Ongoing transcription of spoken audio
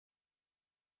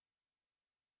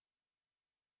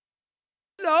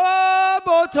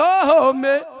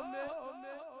Lobotomy,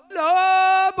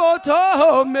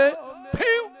 Lobotomy,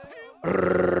 pew,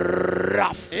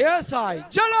 rough. Yes, I,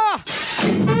 Jallah.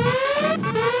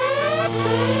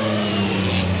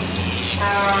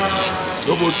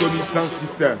 Lobotomy sound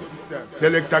system.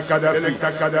 Selecta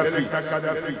Kadafi.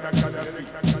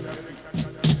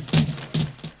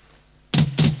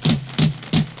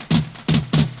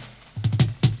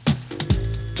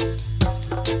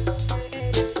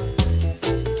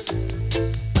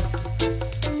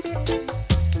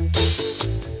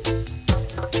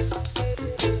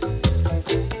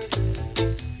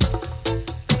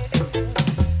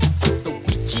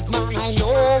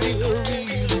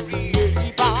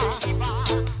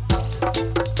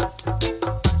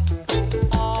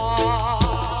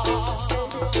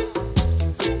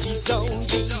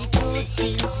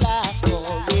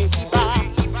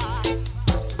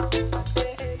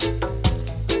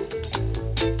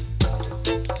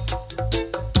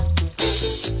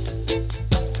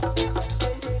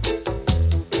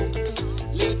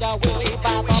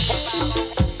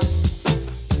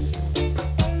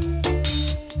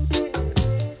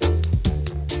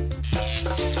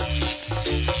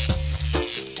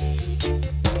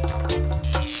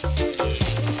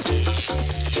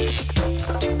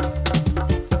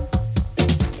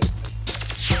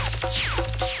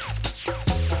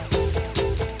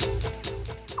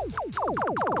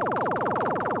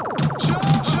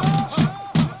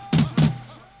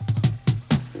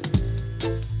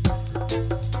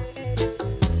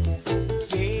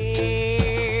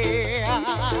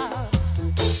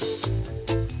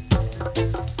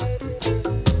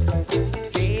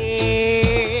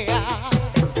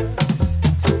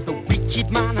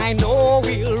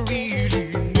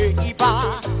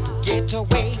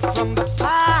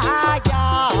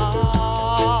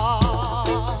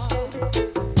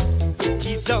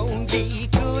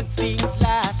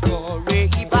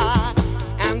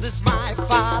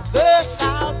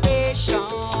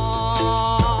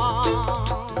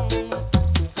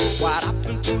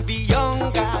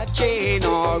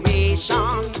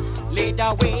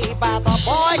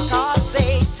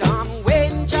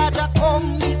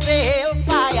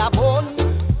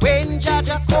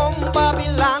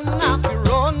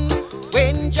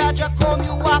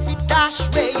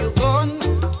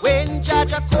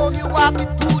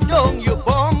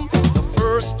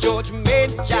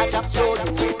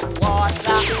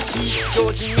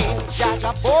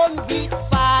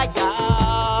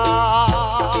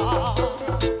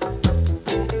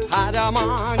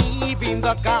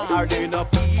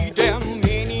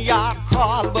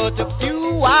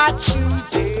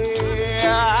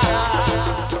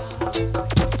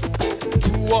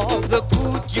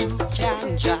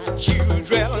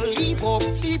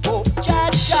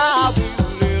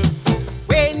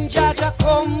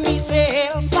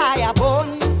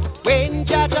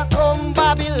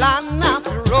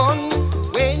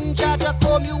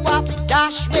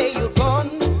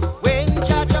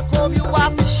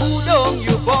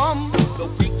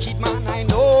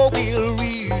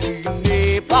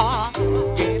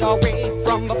 Get away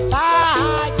from the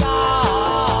fire.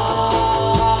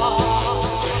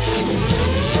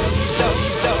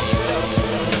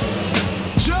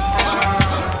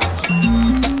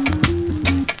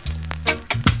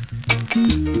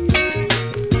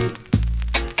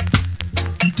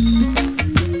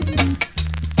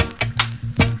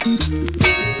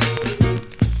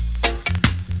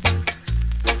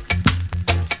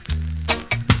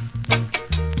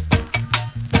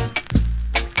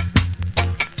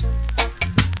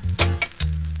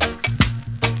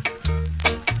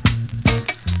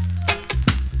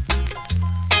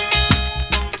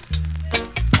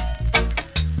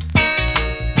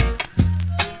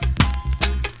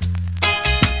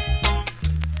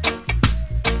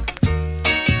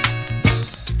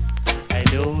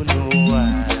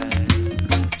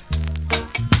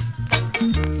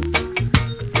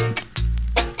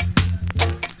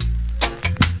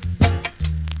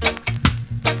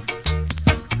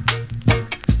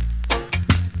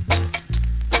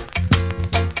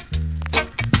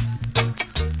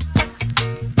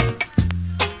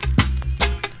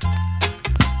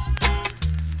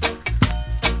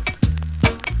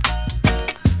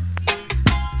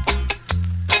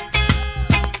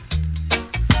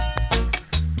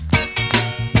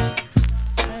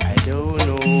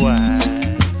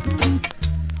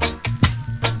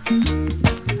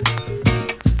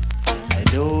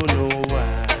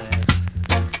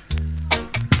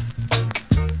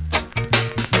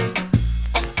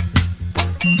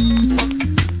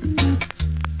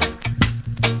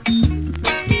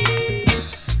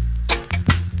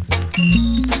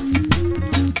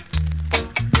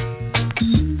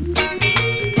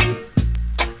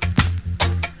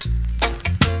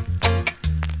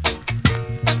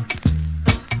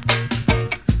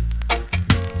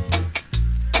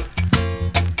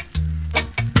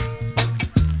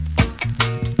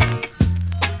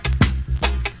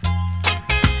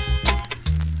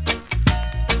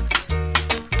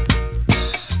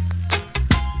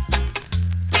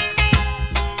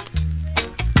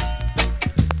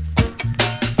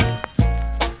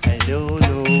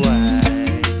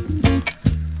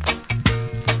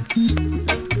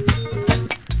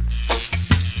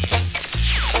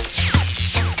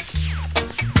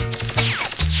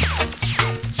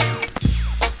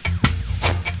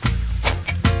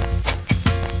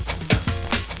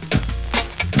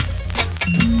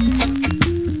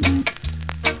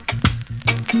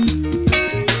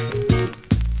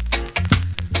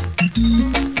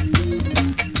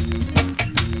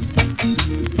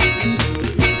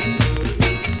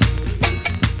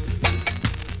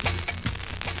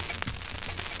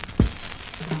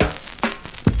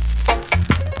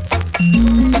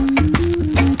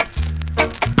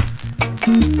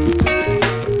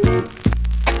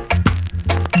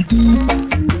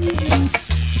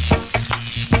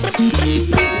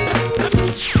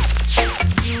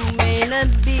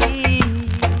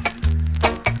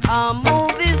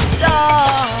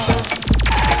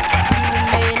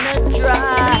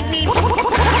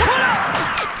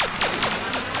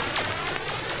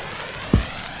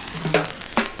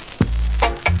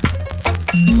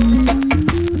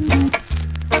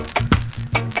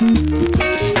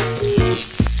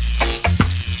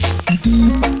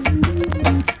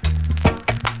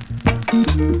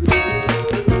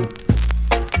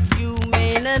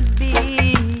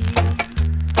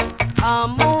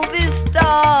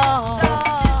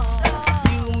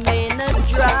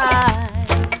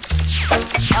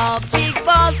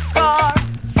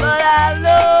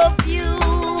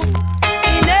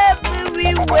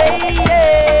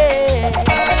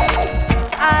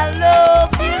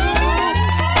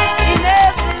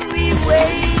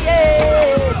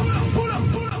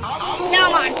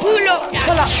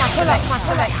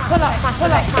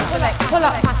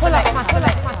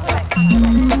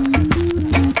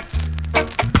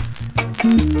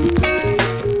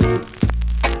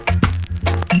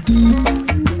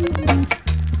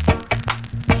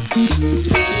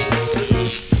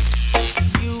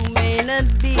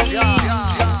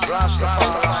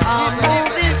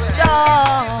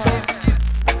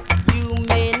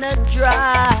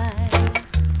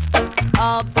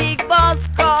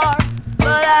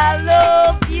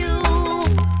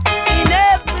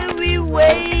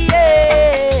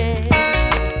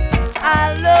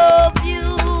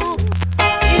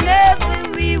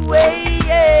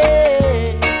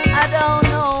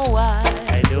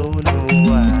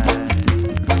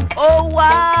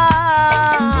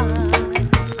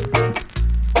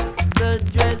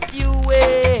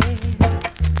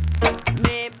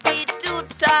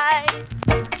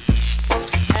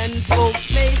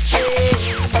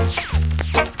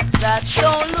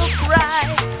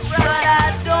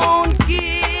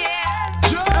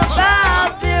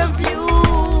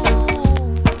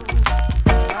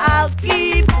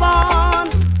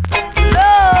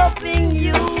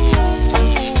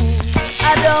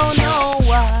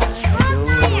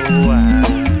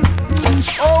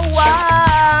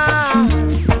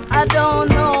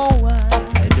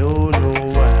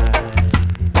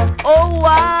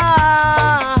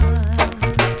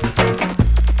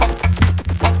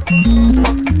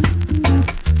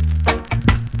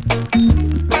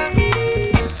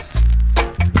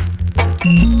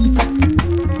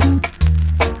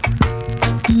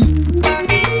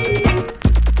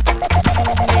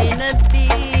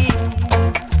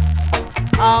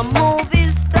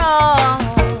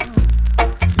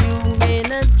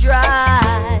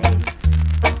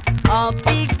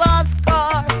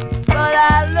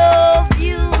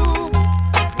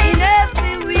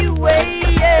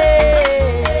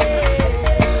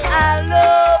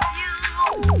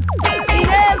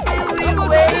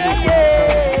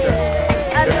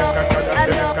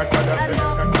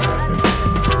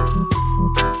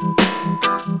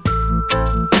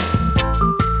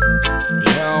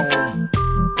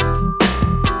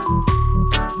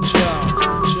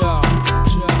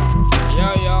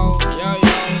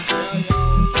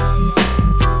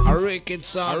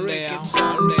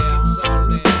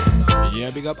 Yeah,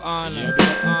 big up on.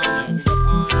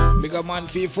 Big up man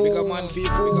FIFO. Lord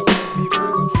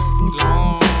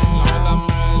have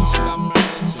mercy.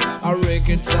 I rake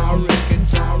it on.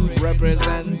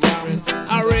 Represent.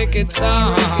 I rake it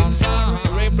on.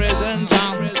 Represent.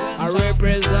 I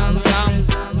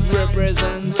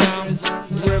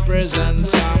represent.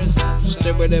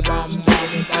 Stay with the bomb.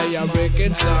 I rake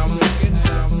it on.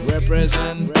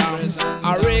 Represent.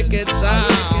 I rake it on.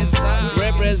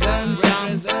 Represent.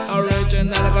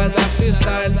 Original Kadafi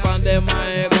style from the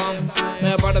mic.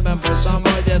 Me body me put some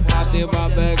budget party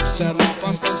back sell up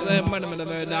parce que c'est money me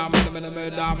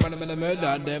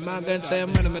murder. Them again say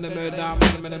money me murder.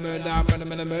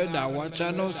 Watch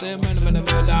I know say money me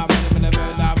murder. Watch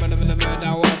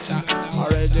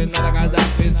original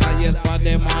Kadafi style from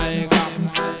the mic.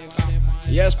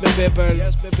 Yes, people.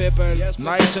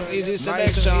 Nice and easy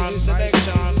selection.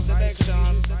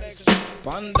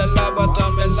 From the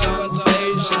Lobotomy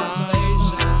station.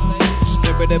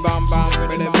 With the bam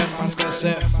with the bam,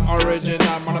 say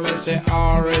original, man, I say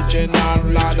original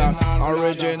ladder,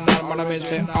 original, man, I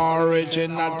say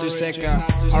original to second,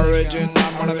 original,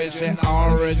 man, I say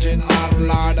original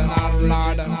ladder.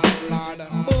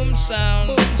 Boom sound.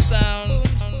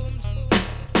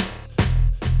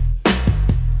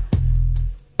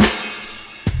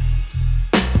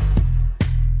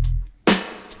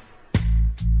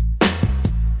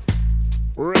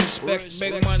 Respect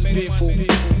big man FIFO.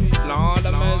 Lord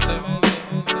have mercy.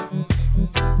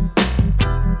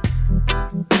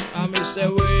 I'm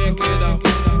Mr. Wicked.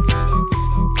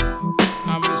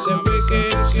 I'm Mr.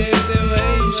 Wicked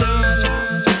situation.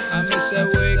 I'm Mr.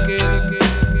 Wicked.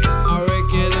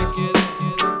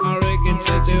 A wicked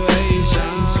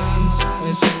situation.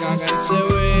 We sing against the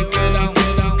wicked.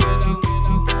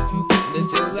 This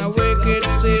is a wicked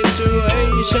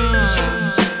situation.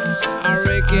 A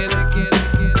wicked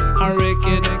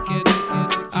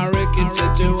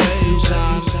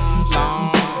situation.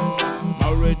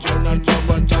 Original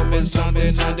Lobotomy sounding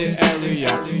in the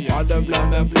area. All the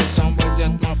blame play some boys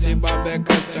yet nothing but back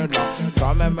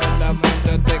from a man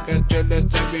to take it to the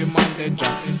city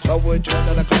manager. So we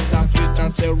join the Kadafi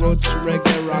and say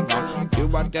Roots-Reggae-Ragga. You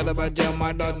want to tell about your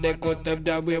mother, they could have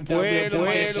that we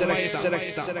Selecta.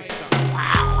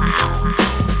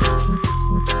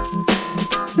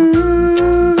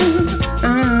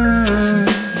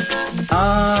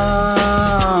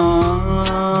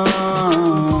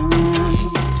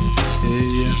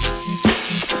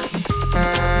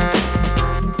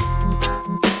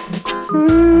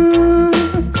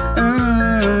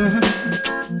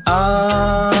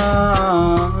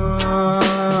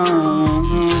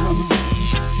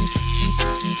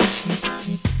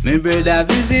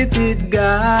 brother visited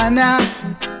Ghana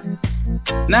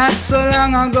not so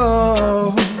long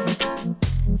ago,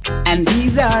 and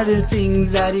these are the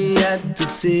things that he had to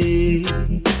say.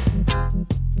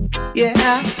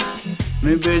 Yeah,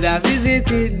 my brother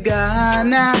visited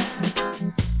Ghana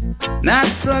not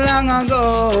so long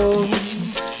ago,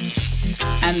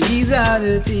 and these are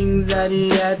the things that he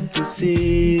had to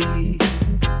say.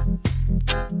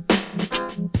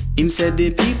 Him said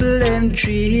the people them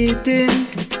treat him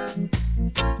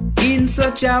in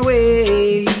such a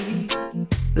way,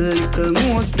 little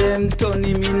most them turn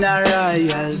him in a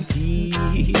royalty.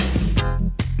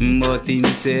 But him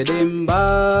said him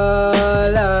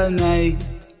ball all night,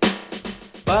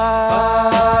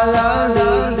 ball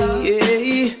all day,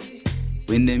 yeah.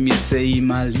 When them you say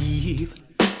him a leave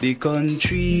the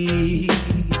country,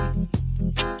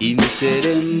 him said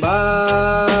him ball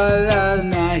all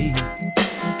night,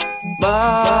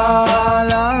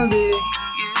 ball all day,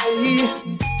 yeah.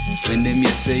 When them you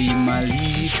say him a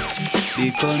leave the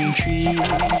country,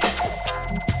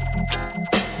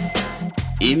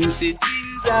 him see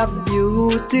things of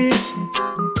beauty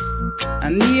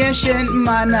and ancient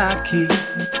monarchy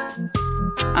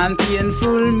and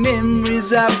painful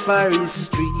memories of our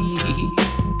history.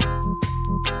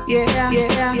 Yeah,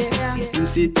 yeah, yeah. Him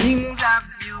see things of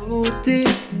beauty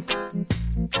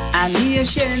and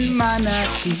ancient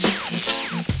monarchy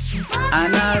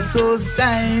and also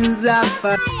signs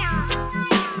of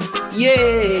yeah,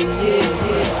 yeah,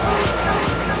 yeah.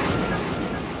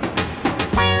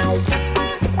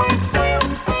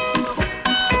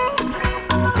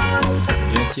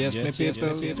 Yes, my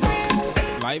people,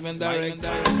 live and direct. I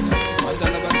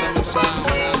tell about the sound.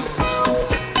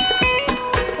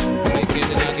 Make it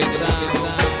in a good time.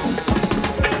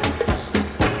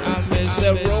 I miss a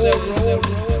road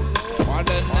for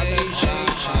the nation.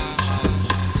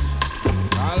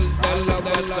 I'll tell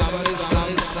about the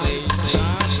sound.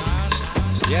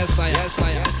 Yes, I.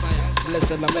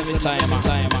 Listen, I'm every time.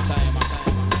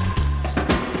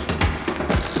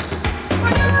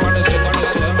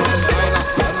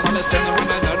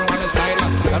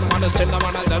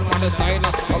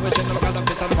 Original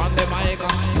Kadafi and one the mic.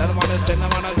 That one is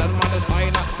cinnamon, that one is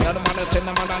fine. That one is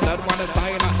cinnamon, that one is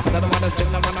fine. That one is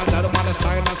cinnamon, that one is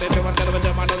fine. Say you want to tell me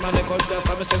the man that they could just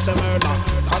have a six murder.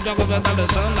 Come you go with the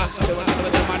sun. You want to tell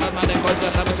me the man that they could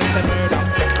just have a six murder.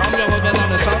 Come you go with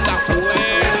the sun. That's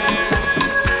way.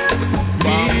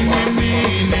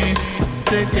 Meanie,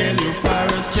 take you for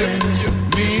a sin.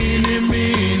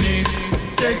 Meanie,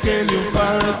 take you for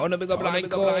a sin. I wanna be a blind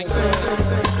guy.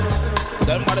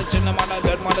 That man is cinnamon,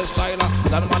 that man is styler.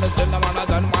 That man is cinnamon,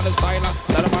 that man is styler.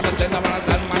 That man is cinnamon,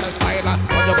 that man is styler.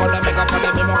 When you wanna make up for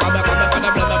them, you come back on the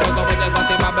blame. But don't forget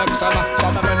that in my back seller.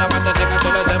 Some of them want to take a to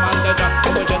the man the job.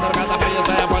 Original Kadafi is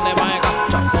on the mic.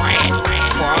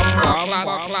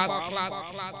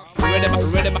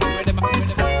 Ready.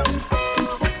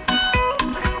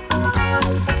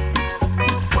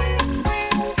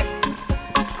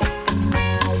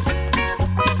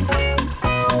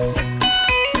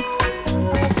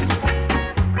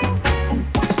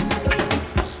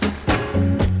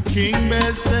 King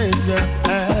Belshazzar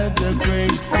had a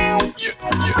great feast.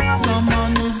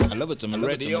 Someone who's I love it to me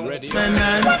radio.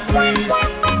 man and priest.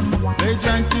 They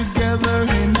drank together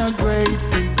in a great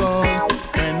big bowl.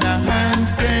 When the hand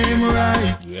came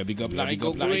right, Yeah, big up, like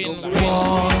go green.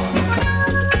 wall.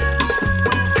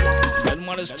 That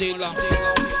man is stealer.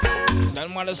 That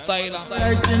man is styler.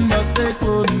 Fighting, but they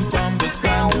couldn't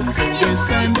understand him. So they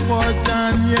sent for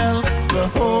Daniel, the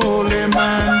holy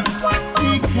man.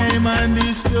 He came and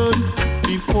he stood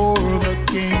before the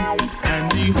king,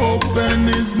 and he opened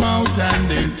his mouth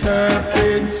and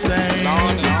interpreted, saying,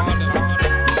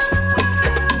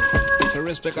 To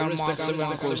respect our master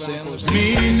and Christians.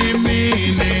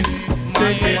 Meanie,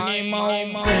 take it.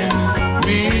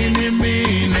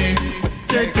 Meanie,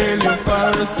 take you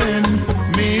for a sin.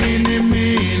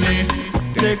 Meanie,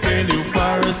 take you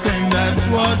for a sin. That's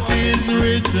what is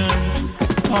written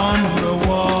on the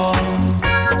wall.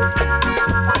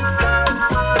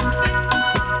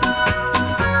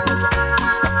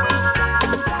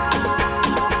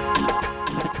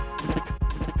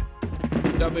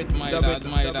 Dub it, my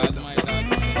dad.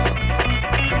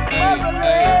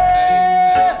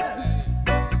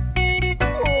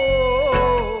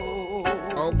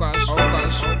 Oh gosh.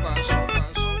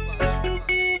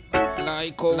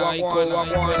 Like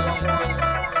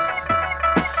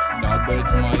dub it,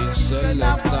 my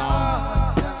selector.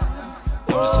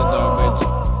 I'm so dub it.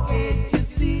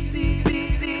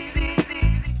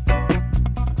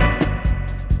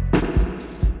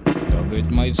 Dub it,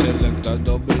 my selector.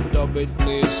 Dub it,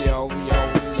 please, yo.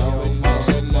 Dub it,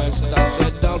 my selector.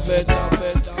 Said dub it.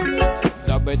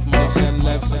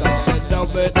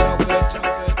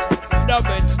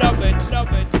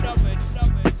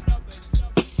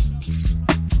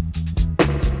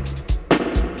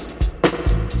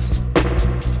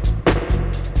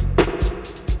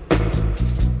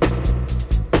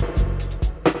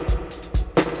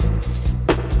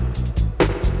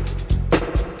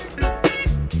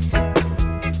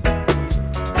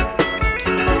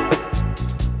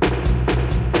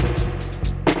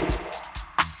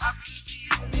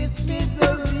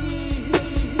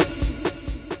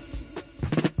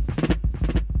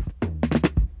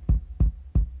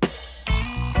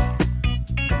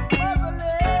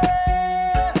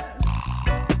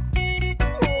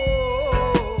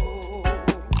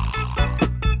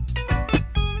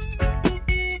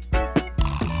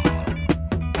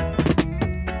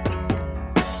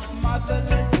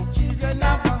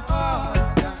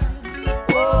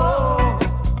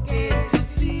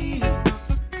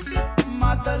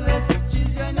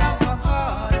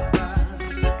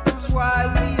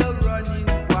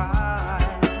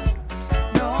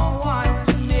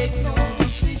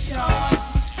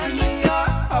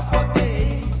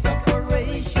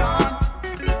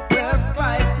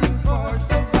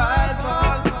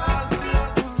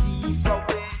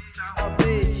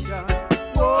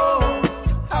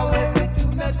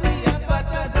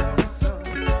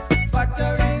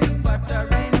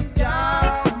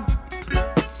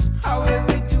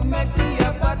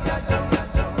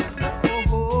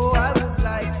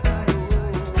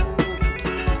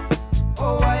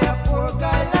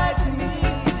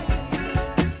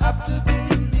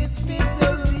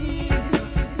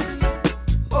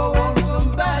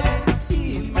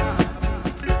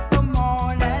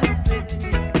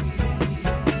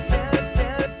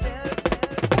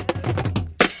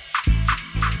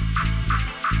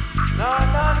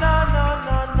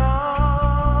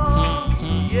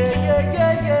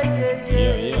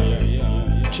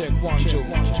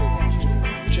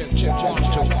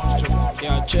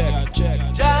 Jah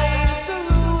is the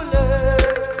ruler,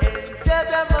 and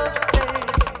Jah must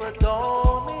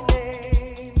predominate.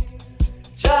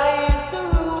 Jah is the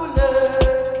ruler,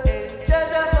 and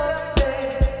Jah must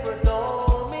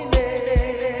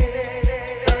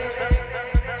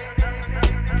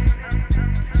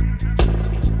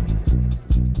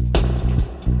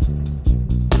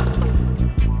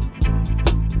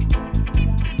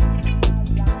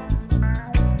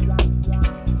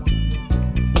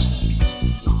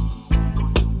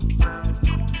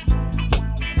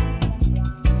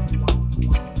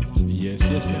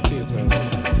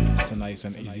It's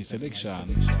an easy selection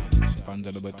from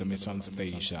the Lobotomy Sound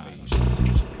Station.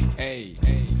 Hey,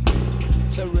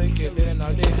 so Ricky in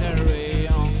the area.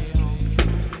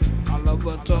 I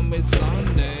Lobotomy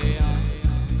Sunday.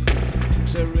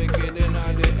 So Ricky in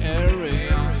the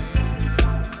area.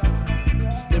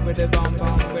 Step with the bam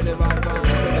bam, with the bam bam,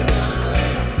 with the bam.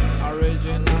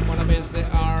 Original, wanna miss the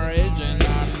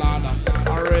original, Lada.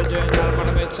 Original,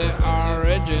 wanna miss the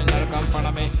original, come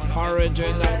follow me.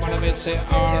 Original, wanna miss the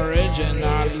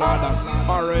original, Lada.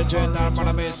 Original,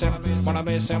 wanna miss him, wanna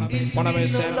miss him, wanna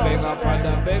miss him. Big up on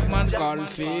the big man called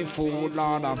Fifu,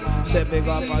 Lada. Say big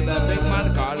up on the big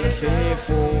man called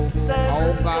Fifu.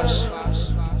 Oh gosh.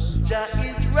 Jah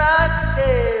is right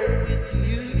there with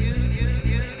you.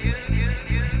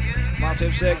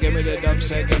 Massive say give me the dub,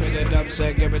 say give me the dub,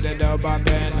 say give me the dub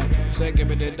again. Say give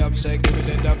me the dub, say give me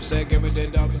the dub, say give me the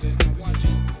dub.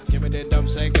 Give me the dub,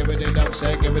 say give me the dub,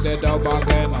 say give me the dub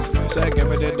again. Say give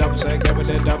me the dub, say give me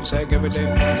the dub, say give me the.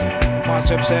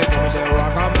 Massive say give me the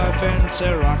ragamuffin,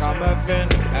 say ragamuffin.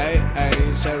 Hey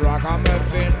hey, say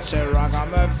ragamuffin, say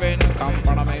ragamuffin. Come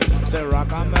follow me. Say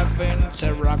ragamuffin,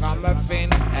 say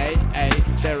ragamuffin. Hey hey,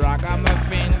 say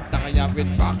ragamuffin. Take your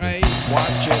feet back, hey.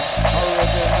 Watch it,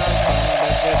 original song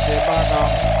that they say back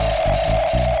up.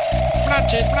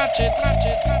 Flatch it, flatch it, flatch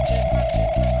it, flatch it, flatch it.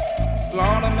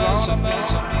 Lord of mercy,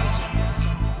 mercy, mercy.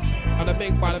 And the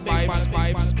big bad vibes.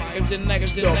 If the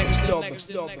next dub.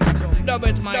 Dub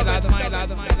it, my lad, my lad,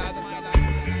 my lad.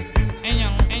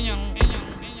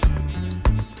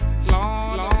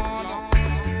 Lord.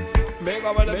 Big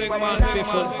up the big man,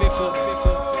 fiffle.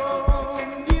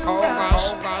 Oh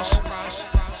gosh.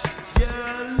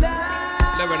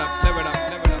 Live it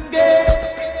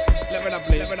up,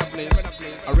 please.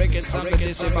 I reckon something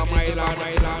to say about my lord.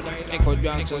 It could be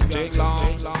on just take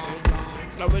long.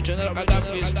 The original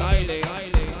Kadafi style.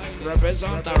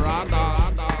 Represent the Ragga.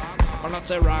 Man not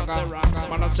say Ragga.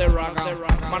 Man not say Ragga.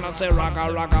 Man not say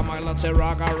Ragga. Man not say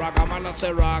Ragga. Man not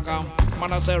say Ragga. Man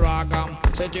not say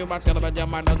Ragga. Say you back to the bed,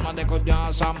 man, they could be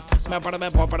awesome. Me put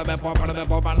them pop, and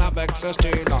I beg to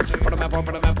steal. Put them pop,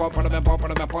 no.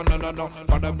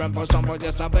 Put them for somebody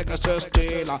just a beg to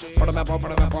steal. Put them pop,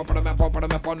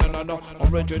 no.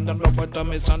 Original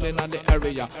Lobotomy Sunday in the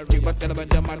area. You back to the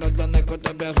bed, man, they could be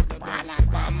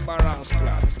embarrassed.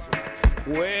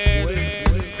 Well,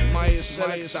 my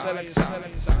Selecta.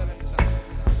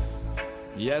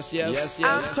 Yes.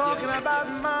 I'm talking about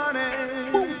money.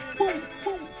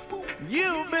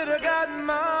 You better got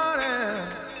money.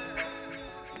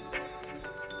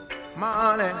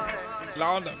 Money.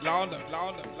 Louder.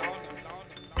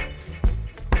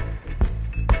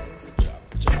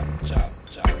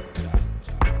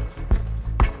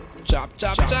 Chop.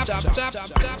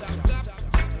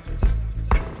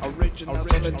 Original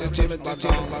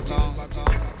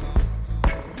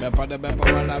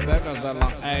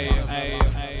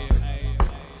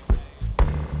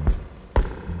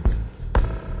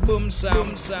boom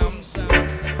sound.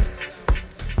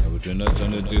 Original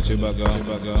Jallah.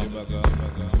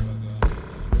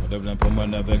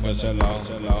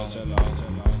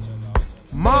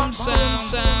 Mom sound.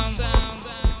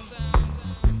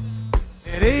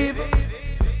 It even.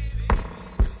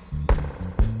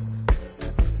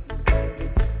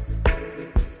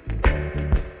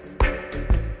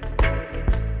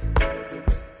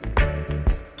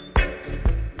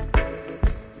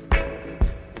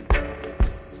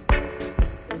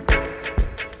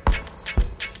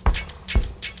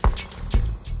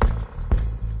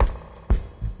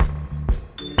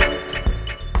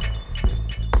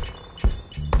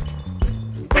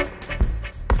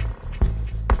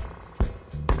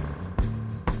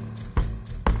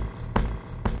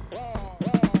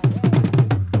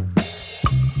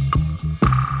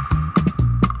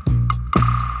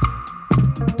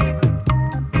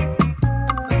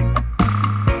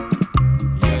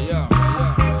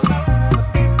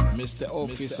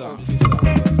 Officer,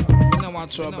 no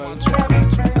want trouble.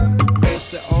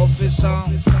 Mr. Officer,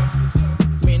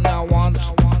 me no want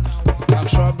no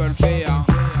trouble for ya.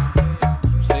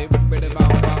 Sleep with the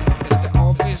bam. Mr.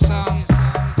 Officer,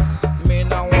 me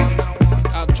no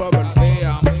trouble for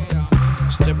ya.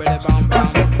 Stibbity bam bam,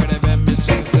 bitty bam, me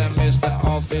sing them, Mr.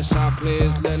 Officer,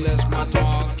 please, laisse moi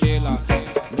tranquille.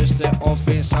 Mr.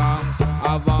 Officer,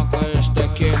 avant que je te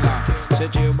kill. Si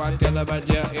tu vois qu'elle va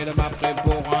dire, il m'a pris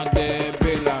pour un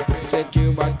débile. Si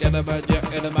tu vois qu'elle va dire,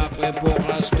 il m'a pris pour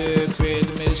un stupide.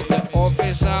 Mr.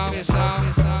 Officer,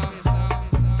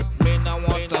 me no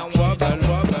want the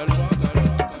trouble.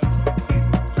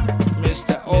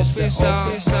 Mr. Officer,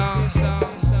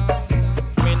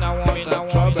 me no want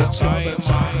the trouble time.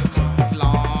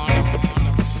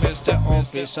 Mr.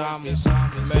 Officer, me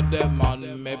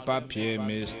demande mes papiers.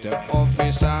 Mr.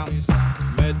 Officer,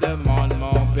 me demande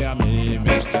mon permis.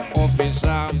 Mr.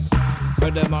 Officer,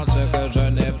 me demande ce que je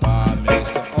n'ai pas.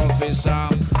 Mr. Officer,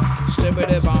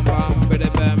 stibbity bam bam, bitty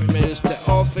bam. Mr.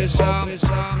 Officer,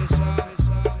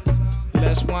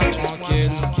 laisse-moi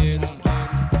tranquille.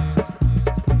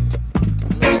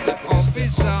 Mr.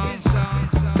 Officer,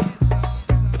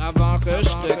 avant que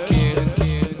je te kill.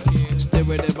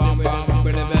 Stibbity bam bam,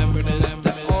 bitty bam.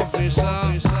 Mr. Officer,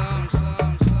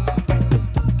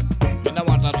 me no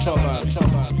want a trouble.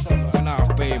 Me no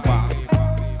have paper.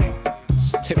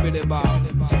 Stibbity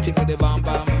bam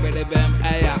bam, bitty bam.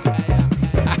 Aya.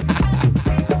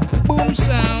 Boom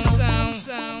sound.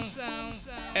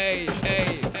 Hey.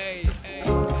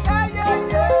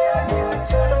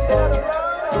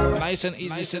 Nice and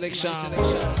easy selection.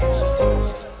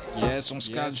 Yes, on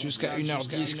se cale jusqu'à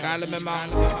 1h10 calmement.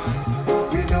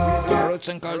 Roots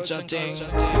and culture thing.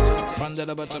 From the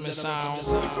Lobotomy sound.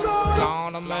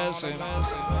 Lord of mercy.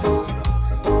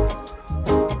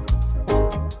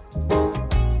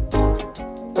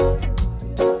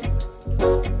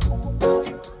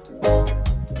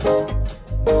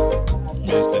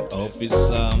 Mr.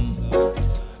 Officer,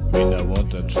 me no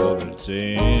want a trouble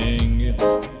thing.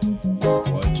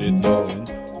 What you know?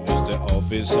 Mr.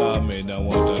 Officer, me no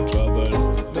want a trouble.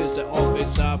 Mr.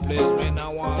 Officer, please, me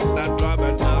no want that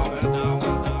trouble now.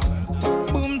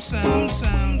 Boom, sound.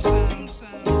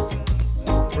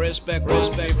 Respect,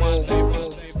 people.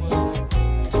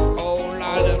 Oh,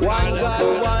 Lord, One God,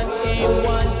 one aim,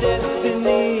 one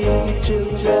destiny,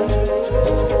 children.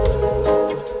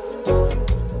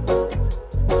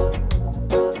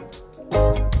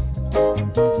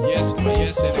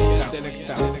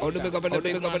 Selecta. Oh, the big up in the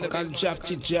man called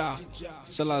Jallah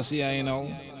Selassie, you know.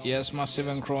 Yes, massive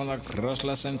and chrono,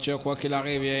 crushless and choke, what kill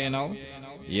arrive, you know.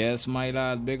 Yes, my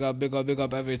lad, big up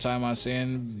every time I say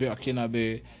in Burkina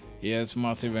Faso. Yes,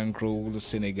 massive and crew,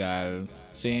 Senegal.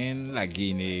 Saying La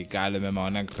Guinea, calme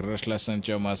on a crushless and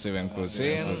choke, massive and crew.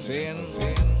 Saying.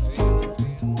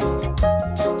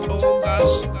 Oh,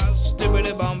 gosh,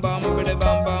 stibbity bam bam, bitty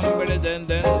bam bam, bitty den.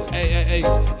 Hey.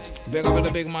 Big up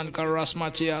the big man called Ras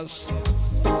Matias,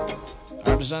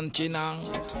 Argentina.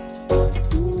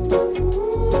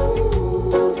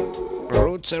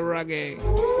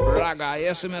 Roots-Reggae-Ragga,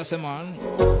 yes man.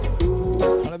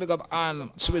 Wanna big up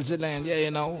on Switzerland, yeah,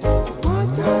 you know.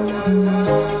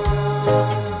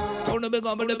 Wanna big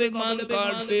up the big man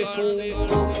called Fifu.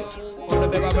 Wanna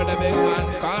big up the big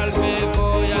man called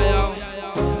Fifu, yeah.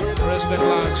 Respect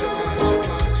large.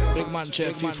 Big man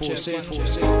chef Fifu, say.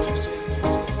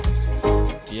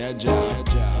 Yeah.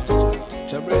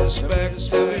 To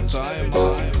respect every time I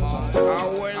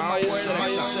wear my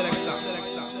selecta.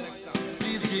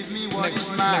 Please give me what is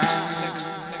mine. Next.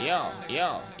 Yo.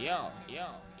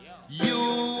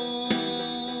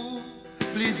 You,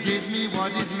 please give me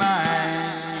what is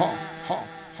mine. Ha.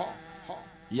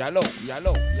 Yellow.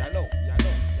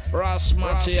 Ras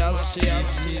Matias.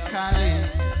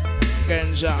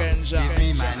 Genja. Give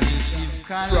me my native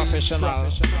Cali. Professional.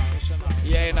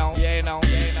 Yeah, you know.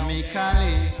 Give me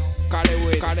Cali. Cali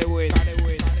with.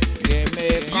 Give me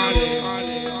Cali.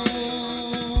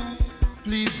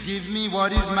 Please give me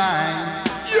what is mine.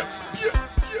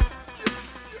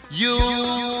 You,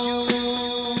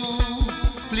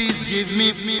 please give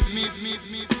me.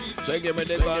 Say give me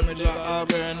the ganja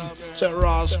again. Say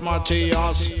Ras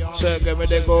Matias. Say give me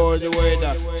the good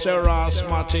weather. Say Ras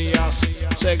Matias.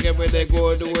 Say give me the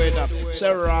good weather.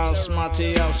 Say Ras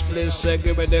Matias. Please say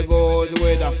give me the good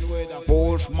weather.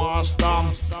 Bushmaster.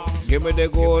 Give me the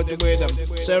good weather.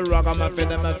 Say Ragga my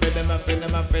finna.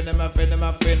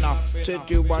 Say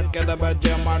you want get about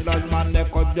German dog man they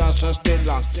could just a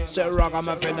stiller. Say Ragga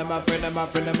my finna.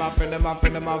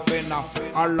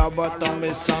 I love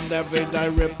Lobotomy sound every day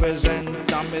represent.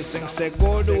 Me sing say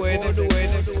good way.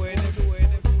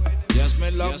 Yes, me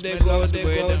love the good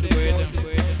way.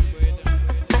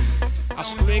 I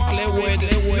strictly way.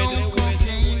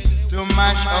 To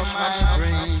mash up my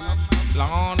brain.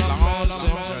 Long,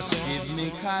 Just give me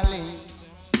Cali.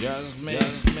 Just me.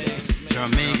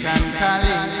 Jamaican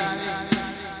Cali.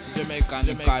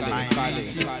 Jamaican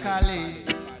Cali.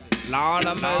 Lord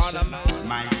of mercy,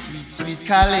 my sweet, sweet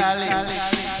Cali.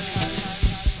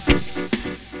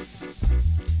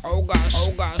 Oh gosh.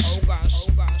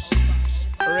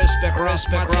 Respect,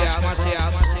 Matthias.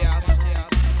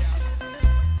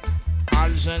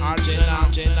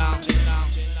 Argentina.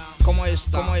 ¿Cómo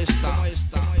está?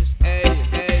 Hey.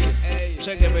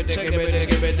 Say give me the good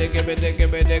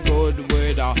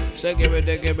weather. Say give me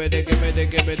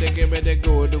the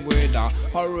good weather.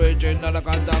 Original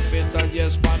Kadafi,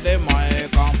 yes,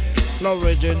 Pandemica.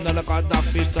 Original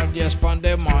Kadafi, yes,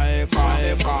 Pandemica.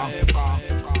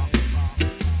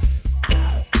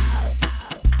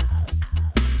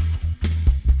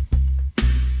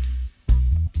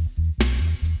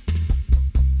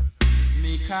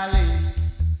 Cali,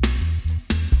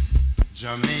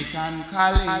 Jamaican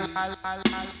Cali,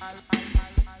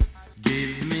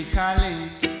 give me Cali,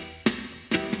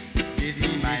 give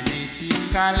me my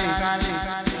native Cali.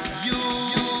 You,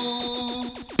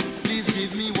 please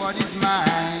give me what is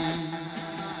mine.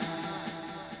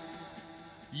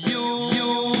 You,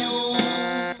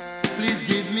 please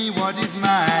give me what is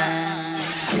mine.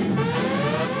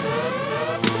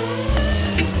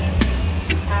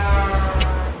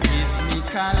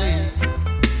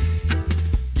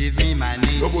 Give me my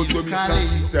native Lobotomy Cali.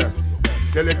 system.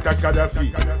 Selecta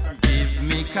Kadafi. Give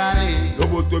me Cali.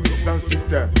 Lobotomy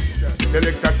system.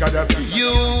 Selecta Kadafi.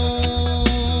 You,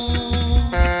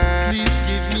 please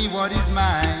give me what is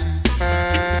mine.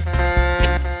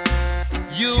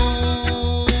 You,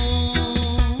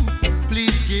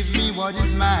 please give me what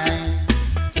is mine.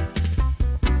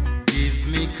 Give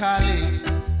me Cali.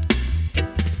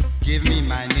 Give me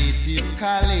my native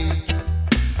Cali.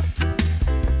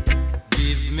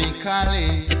 Give me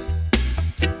Cali.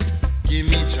 Give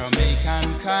me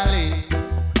Jamaican Cali.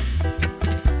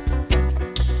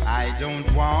 I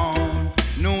don't want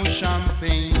no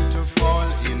champagne to fall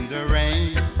in the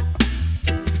rain.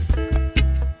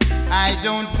 I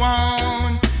don't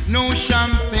want no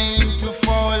champagne to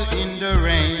fall in the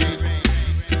rain.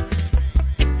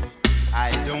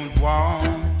 I don't want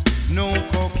no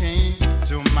cocaine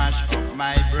to mash up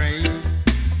my brain.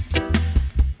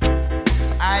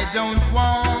 I don't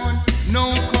want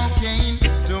no cocaine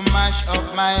to mash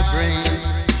up my brain.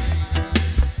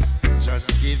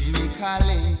 Just give me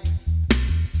Cali,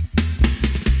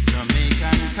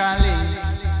 Jamaican Cali,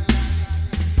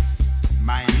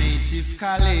 my native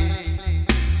Cali,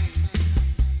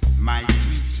 my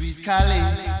sweet, sweet Cali.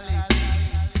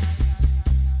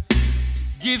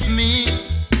 Give me,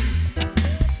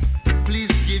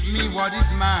 please give me what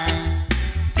is mine.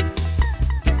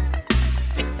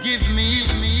 Give me,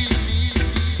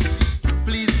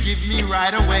 please give me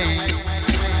right away.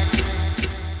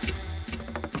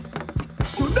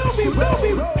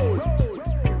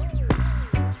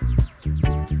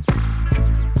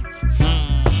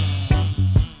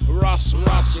 Ross,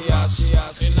 yes,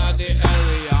 in the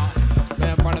area.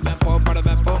 Man,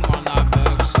 I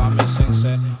beg, some missing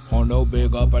say, oh no,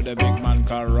 big up at the big man,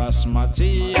 Carras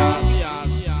Matthias.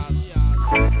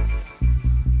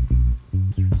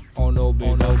 Oh no,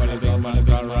 big up at the big man,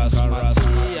 Carras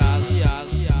Matthias.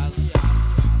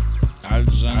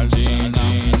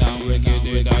 Argentina, wicked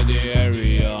in the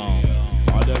area.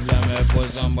 All the blame put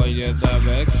somebody yet of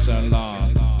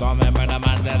excellent. Don't remember the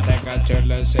man that take a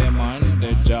chill, say man,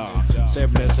 the jaw. Say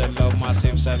blessed love,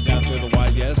 massive self, down to the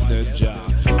wise, yes, the jaw.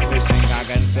 We sing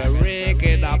again, say rig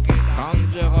it up.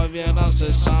 Quand je reviens dans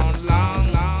ce sound long.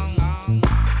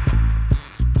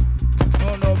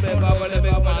 Oh no, big up with the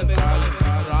big man,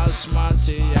 Carras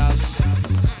Matthias.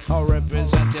 Oh,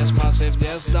 represent, yes, massive,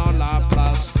 yes, down La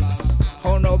Place.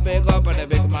 Oh no, big up with the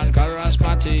big man, Carras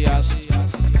Matthias.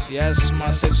 Yes,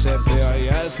 massive, severe,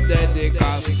 yes,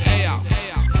 dedicated. Hey,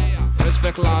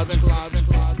 respect large,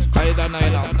 Kaida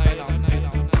Naila.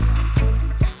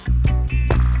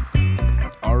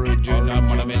 Original,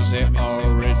 man, me say,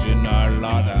 original,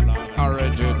 Lord.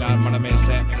 Original, man, me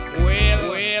say,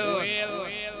 will.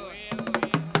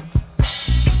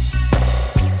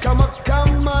 Come,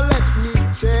 let me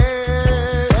tell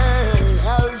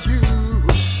you.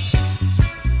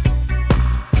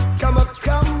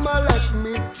 Come, let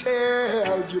me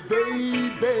tell you,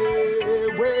 baby,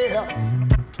 where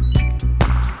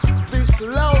this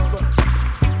love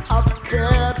I've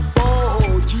cared for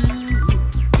you.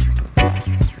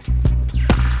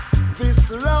 This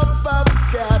love I've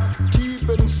got deep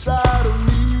inside of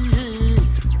me.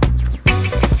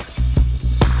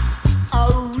 I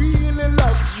really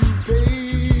love you, baby.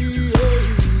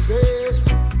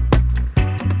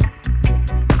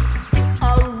 I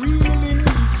really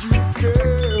need you,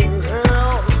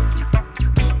 girl.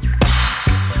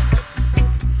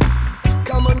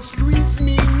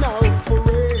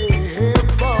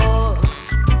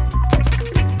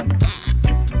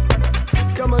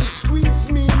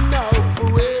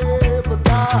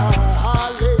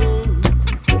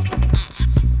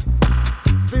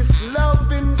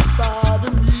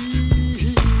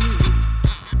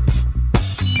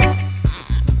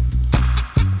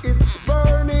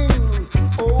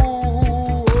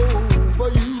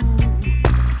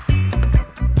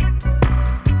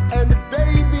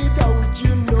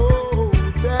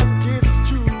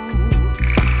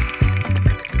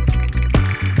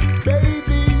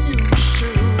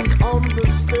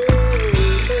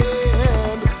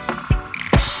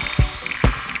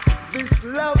 This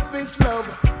love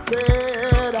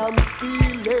that I'm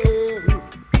feeling.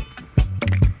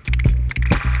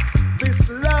 This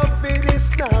love, it is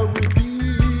now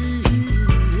revealing.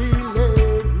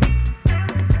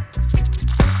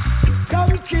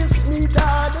 Come kiss me,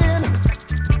 darling.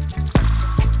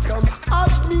 Come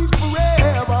hug me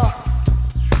forever.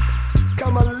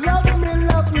 Come and love me,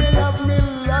 love me, love me,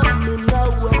 love me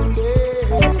now and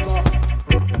ever.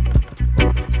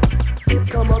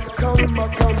 Come on,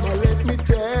 let me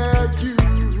tell you.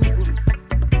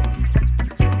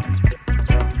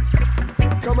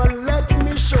 Come on, let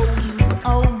me show you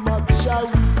how much I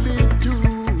really do.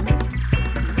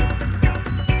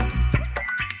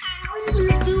 I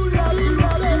really do love you,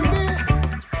 baby.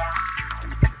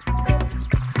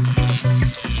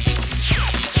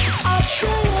 I feel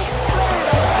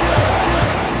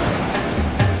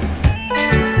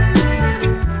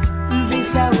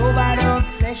This a robot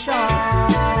obsession.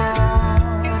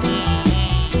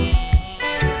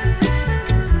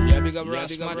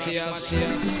 Yes, Matthias,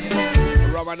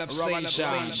 Robert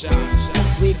obsession.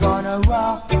 We gonna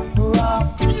rock to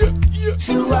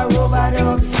a robot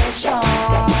obsession.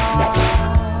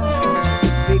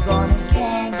 We gonna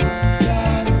scan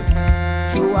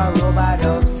to a robot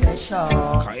obsession.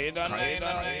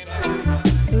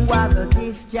 While the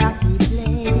disc jockey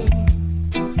play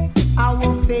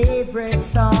our favorite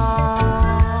song,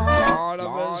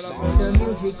 the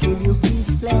music will you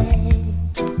please play.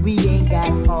 We ain't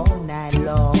got all night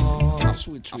long.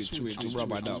 Sweet,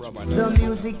 Robert. The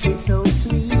music is so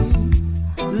sweet.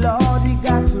 Lord, we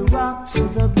got to rock to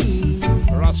the beat.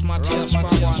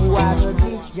 While the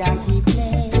disc jockey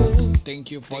play.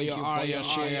 Thank you for your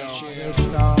share.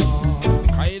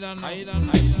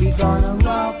 We gonna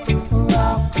rock to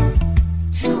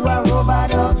a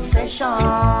robot obsession.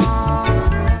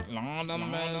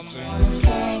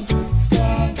 Skank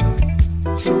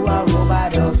to a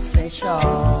robot obsession.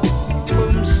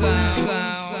 Boom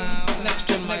sound. Next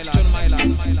tune, my lad.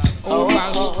 Oh,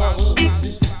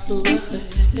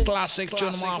 classic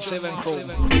tune, 1-7 crew.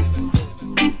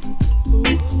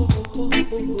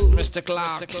 Mr.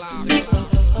 Clark.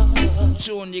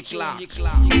 Junior Clark.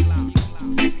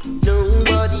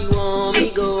 nobody want me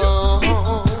go on.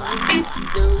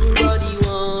 Nobody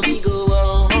want me go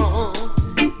on.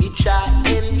 You try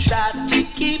to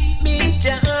keep me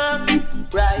down,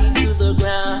 right to the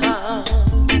ground.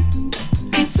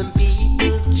 Some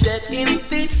people checking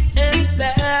this and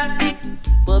that,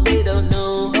 but they don't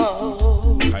know.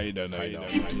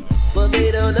 But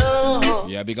they don't know.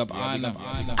 Yeah, big up Anna.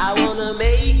 I wanna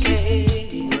make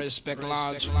it. Respect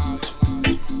large.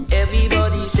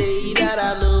 Everybody say that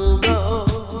I know go.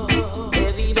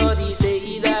 Everybody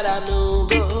say that I know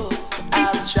go.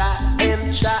 I'll try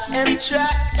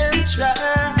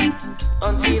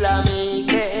until I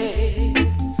make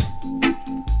it.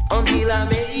 Until I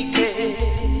make it.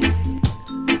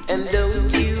 And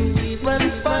don't you even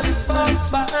fuss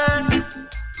when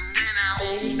I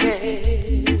make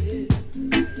it.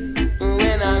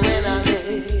 When I make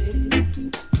it.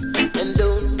 And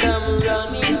don't come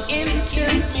running into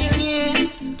me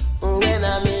when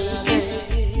I make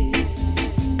it.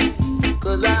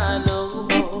 'Cause I know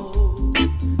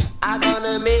I'm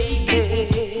gonna make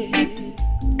it.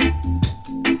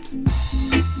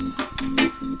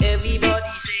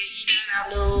 Everybody say that I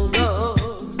know go.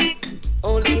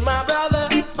 Only my brother,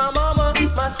 my mama,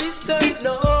 my sister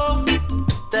know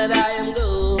that I am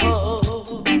go.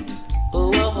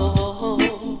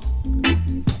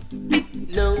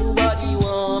 Nobody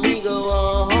want me go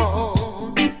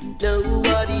on.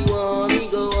 Nobody want me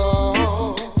go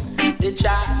on. They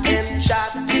try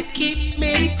to keep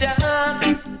me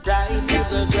down, right to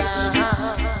the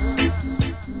ground.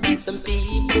 Some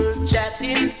people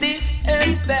chatting this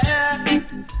and that,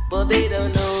 but they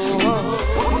don't know.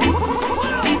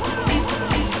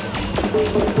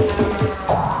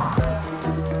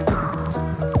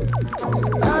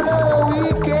 Another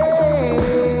weekend.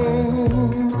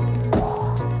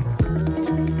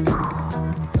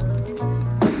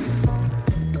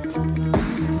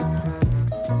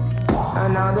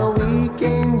 Another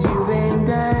weekend, you and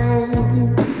I.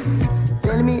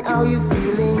 Tell me how you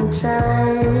feeling,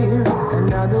 child.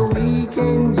 Another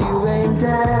weekend, you and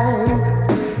I.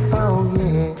 Oh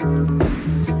yeah.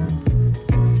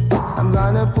 I'm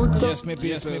gonna put Yes, me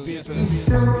people.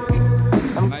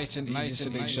 I'm Nice and easy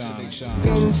selection.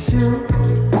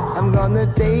 I'm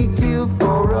gonna take you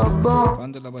for a walk.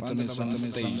 On the Lobotomy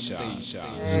station.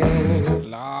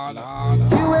 La.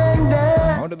 You and I.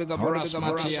 How the big up Ras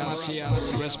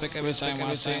Matthias. Respect every time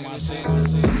I sing.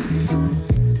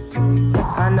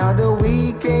 Another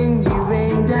weekend, you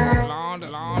and I. Lord.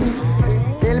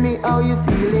 Tell me how you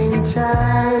feeling, child.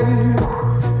 time?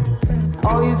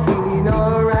 Are you feeling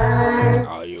alright?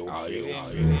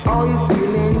 Are you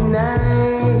feeling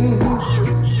nice?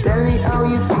 Tell me how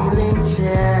you feeling,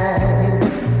 child,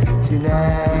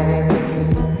 tonight.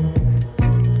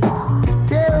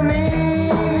 Tell me,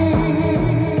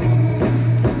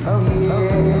 oh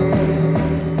yeah.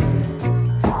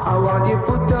 I want you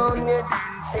put on your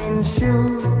dancing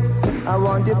shoes. I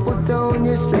want you put on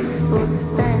your straight foot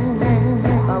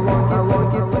dance. I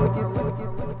want you put you.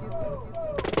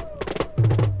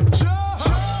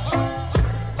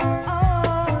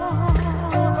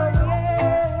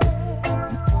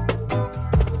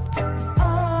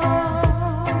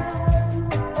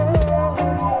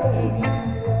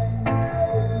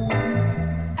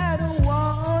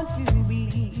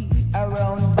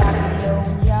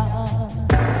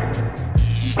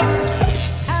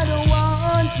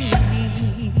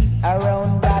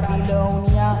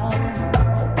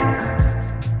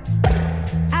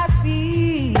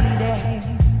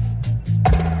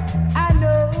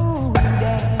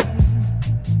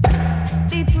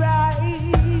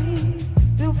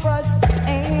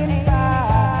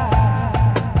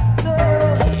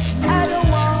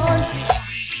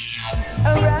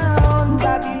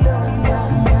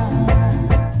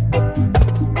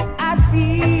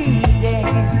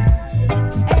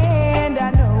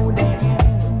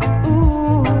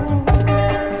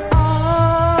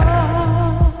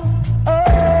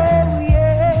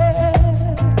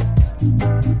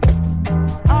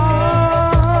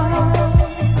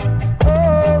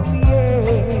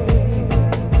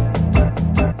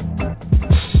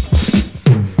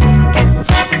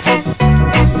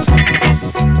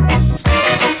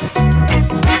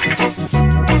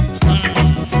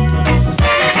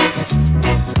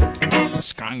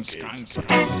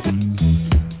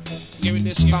 Give me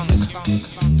this skunk.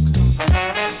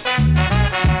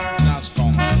 Not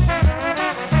skunk.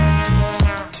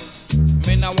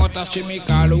 Me not want a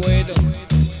chemical weed.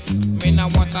 Me not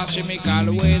want a chemical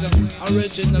weed.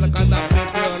 Original Kadafi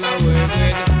girl I wear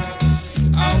with.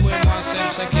 I wear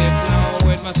myself say keep flow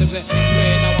with myself say me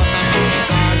not want a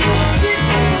chemical weed.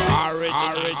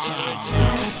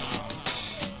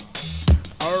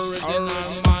 Original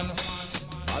man.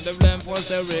 All the blame for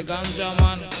the Reggae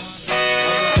man.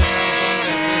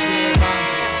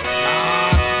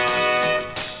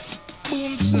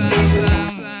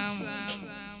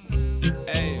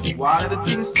 One of the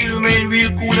things to remain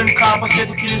real cool and calm, I said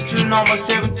the kill is still number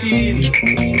 17.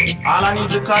 All I need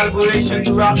is a collaboration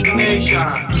to rock the nation.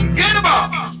 Get him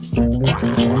up!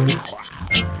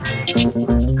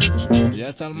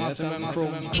 Yes, I'll massive and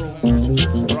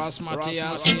crew. Ross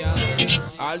Matias,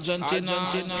 Argentina.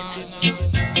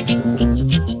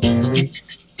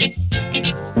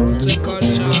 Roots and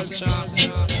culture.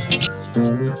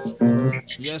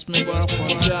 Yes, me work for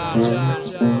Jallah.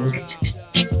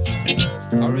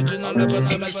 Original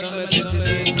Lobotomy celebrity.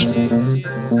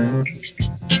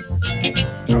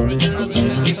 Original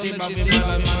celebrity, Bobby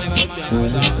Malin,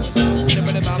 Step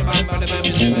in the bam bam, the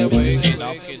baby says they wake it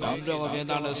up. Je reviens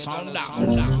dans le sound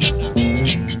down.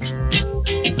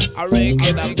 I rake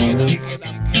it up.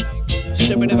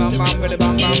 Step in the bam bam, with the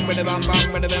bam bam, with the bam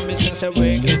bam, with the baby says they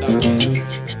wake it up.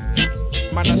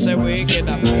 Man, I say wake it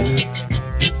up.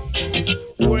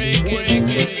 Wake it.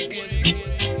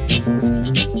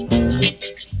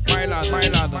 My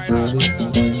lad.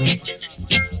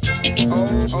 Oh,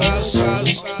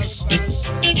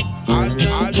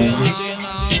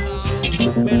 Argentina,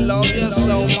 me love you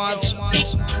so much.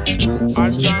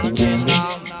 Argentina,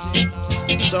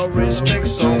 so respect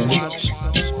so much.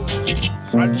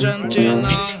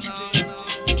 Argentina,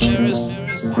 there is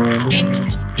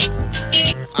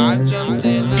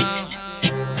Argentina,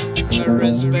 the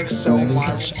respect so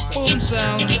much. Boom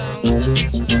sound.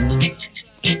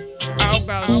 Oh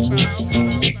gosh.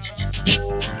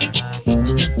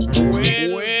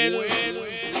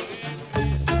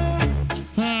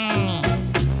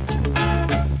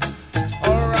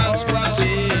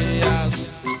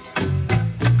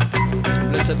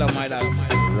 Listen to my dad,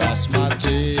 Ross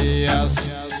Matias.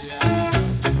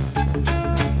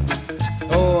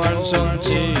 Oh,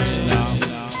 Argentina.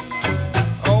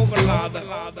 Oh, God.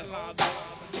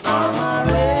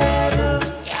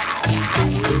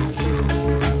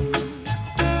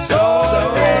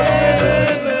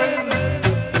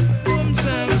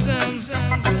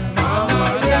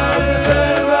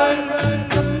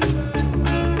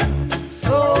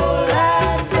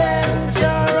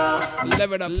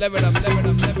 Level it up.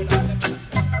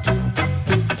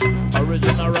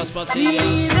 Original Rasputin.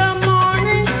 See the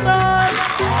morning sun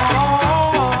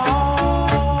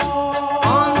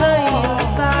on the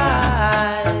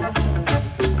inside.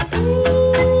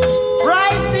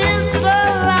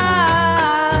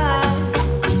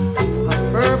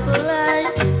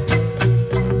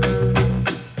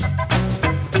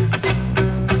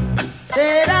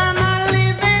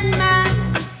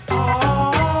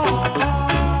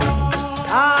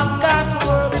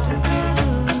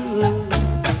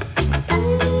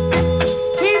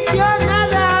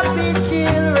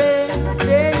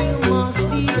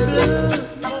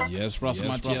 Ross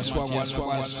Matthias,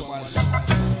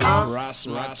 Ross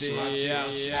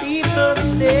Matthias. People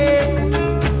say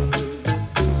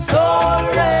so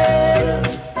red.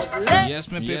 Yes,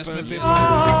 my people.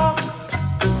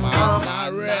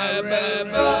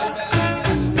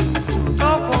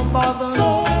 Talk about the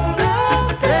so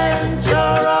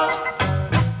dangerous.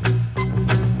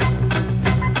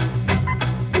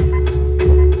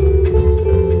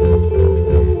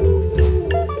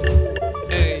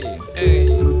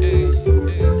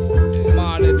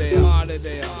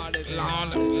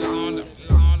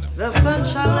 The sun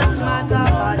shall not smite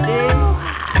by day,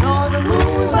 nor the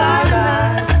moon by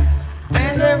night,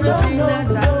 and everything that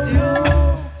I do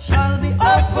shall be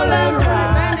awful and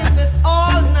right. And if it's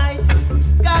all night,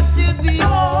 got to be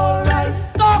alright.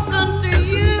 Talking to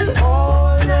you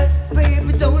all night,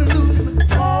 baby, don't lose me.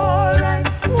 Alright,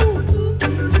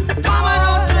 mama,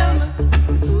 don't tell me.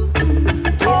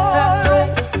 That's so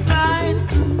the slide.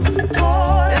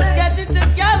 Let's get it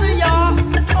together, y'all.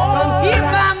 Come here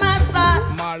by my side.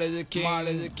 Marley the king.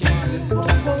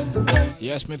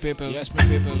 Yes, my people.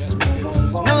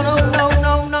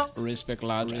 No. Respect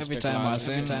large. Every time I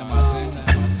say.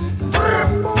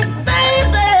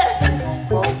 Baby.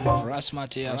 Ross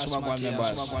Matthias,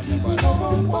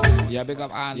 yeah, big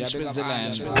up Anne,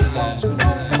 Switzerland.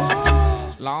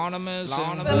 L'ornaments.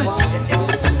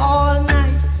 All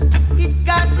night, it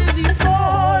got to be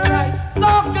alright.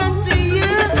 Talking to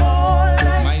you all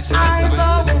night. Eyes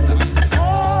open,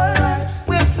 alright.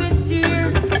 Wet with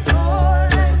tears,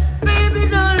 alright. Baby,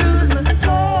 don't lose me,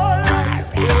 alright.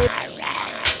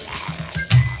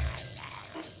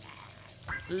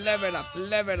 Level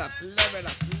up.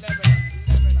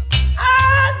 I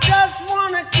just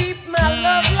wanna keep my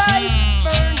love lights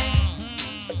burning.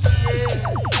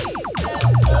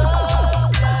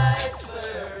 Love lights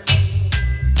burning.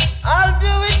 I'll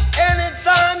do it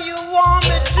anytime you want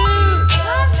me to.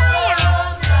 Love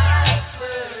lights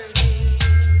burning.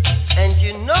 And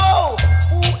you know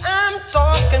who I'm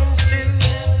talking to.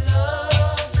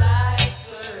 Love lights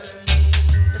burning.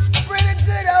 It's pretty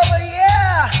good over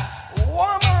here,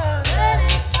 woman. Let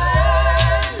it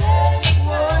burn, let it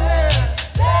burn.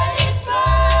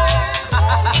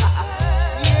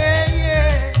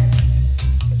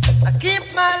 I keep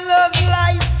my love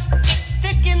lights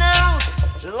sticking out,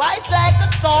 light like a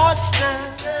torch now.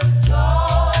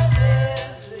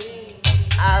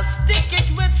 I'll stick it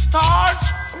with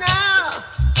starch now.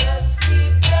 Just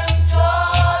keep them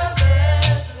joy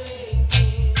bells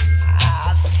ringing.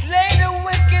 I'll slay the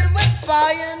wicked with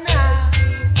fire now. Just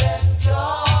keep them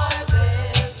joy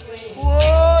bells ringing.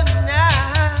 Whoa,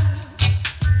 now,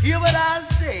 hear what I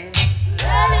say.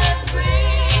 Let it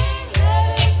ring,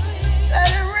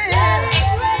 let it ring, let it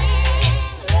ring,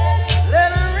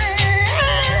 let it ring.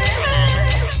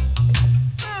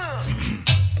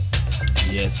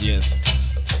 Yes.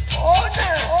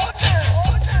 Order.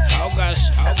 Oh gosh.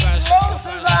 As close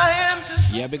as I am to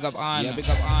see, Yeah, big up Anne.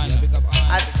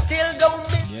 I still don't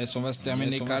miss. Yes, on va se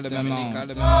terminer calmement.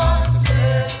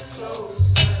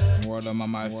 Word of my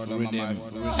mouth, rhythm.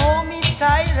 Hold me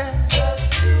tighter.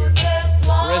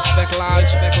 Respect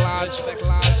large.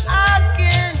 I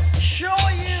can show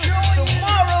you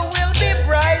tomorrow will be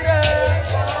brighter.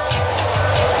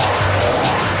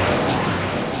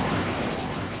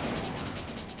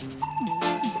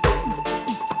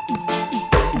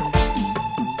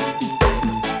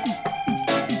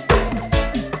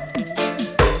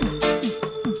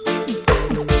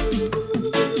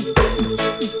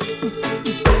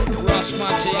 Ross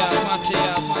Matthias.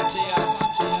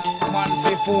 Man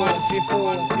for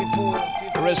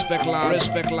Respect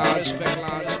large.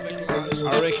 A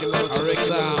regular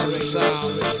sound.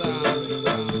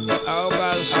 Oh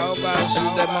gosh.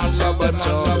 Them on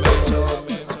Lobotomy.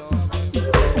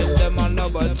 Them on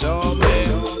Lobotomy.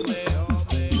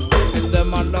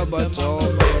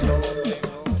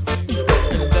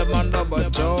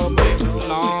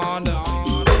 Lord.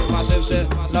 Massive say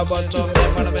Lobotomy.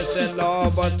 When I say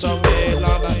Lobotomy,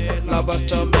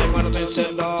 Lobotomy. When I say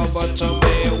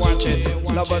Lobotomy, watch it.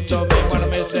 Lobotomy. When I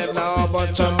say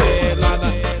Lobotomy,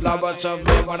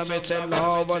 Lobotomy. When I say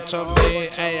Lobotomy,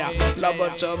 hey,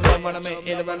 Lobotomy. When I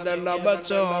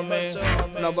say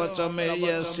Lobotomy,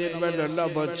 yes, it was the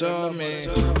Lobotomy, it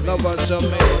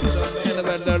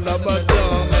was the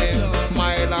Lobotomy.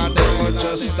 My lord, they could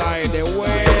just die the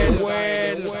well.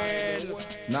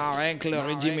 Non, rien que le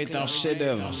régime est un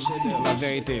chef-d'œuvre, la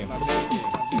vérité.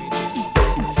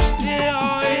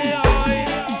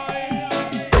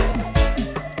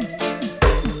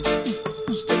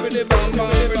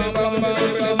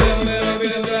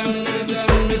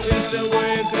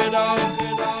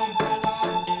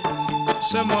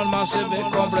 Ce monde massif est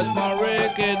complètement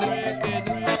wicked.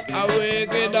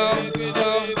 Wicked up.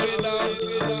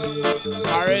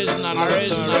 Original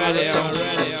radio.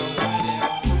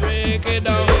 Wicked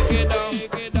up.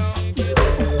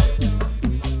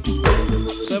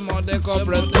 Ce monde est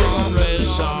complètement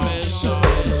méchant.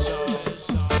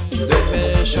 Des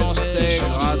méchancetés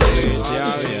gratuites.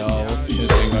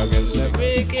 C'est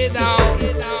wicked out.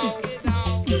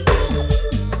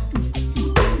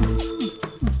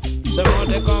 Ce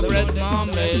monde est complètement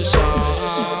méchant.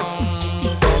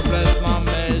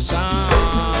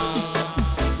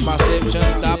 Massif, je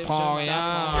ne t'apprends rien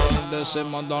de ce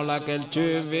monde dans lequel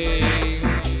tu vis.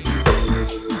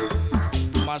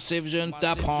 Massif, je ne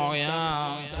t'apprends rien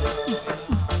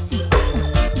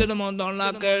de le monde dans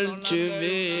lequel tu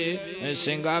vis. Et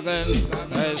sing again,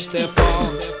 restez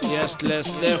fort, yes, let's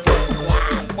live.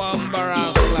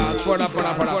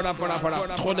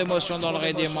 Trop d'émotions dans le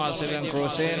reggae, moi, c'est bien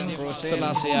crossing. C'est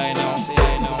là, c'est I know.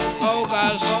 Oh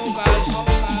gosh.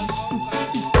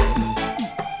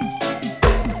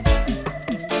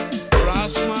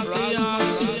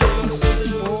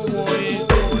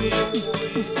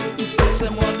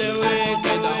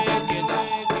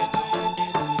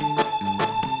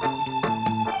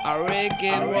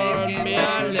 Wicked world, me a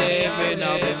living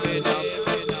up.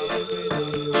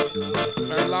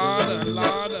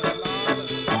 Lord.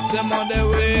 C'est mon de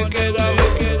wicked up.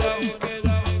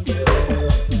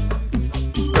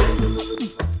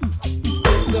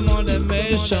 C'est mon de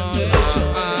méchant.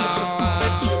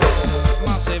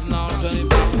 Massive now, je ne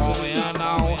t'apprends rien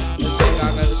now. Sing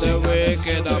again, c'est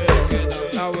wicked up.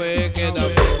 Wicked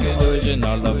up.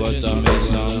 Original Lobotomy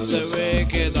song. C'est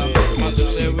wicked up. Massive,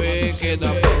 c'est wicked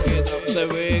up. C'est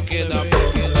wicked up.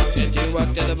 Et tu vois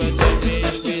que le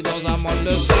bonheur, je vis dans un monde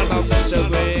de salope. C'est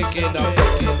wicked up.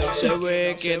 C'est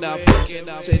wicked up.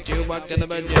 Si tu vois que le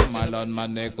bonheur, malade,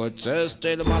 man, écoute ce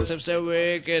style. Massive, c'est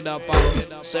wicked up.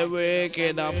 C'est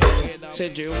wicked up. Si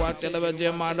tu vois que le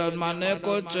bonheur, malade, man,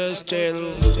 écoute ce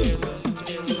style.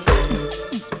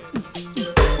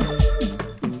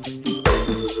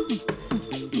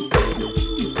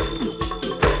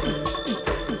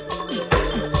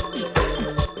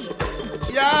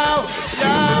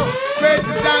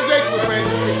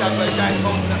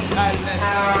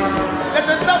 Let's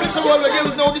establish a world where there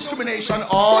is no discrimination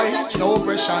or no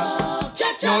oppression,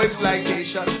 no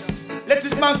exploitation. Let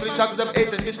this man for the shackles of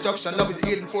hate and destruction. Love is the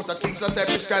healing force that King Selecta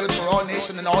prescribes for all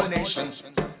nations and all nations.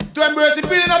 To embrace the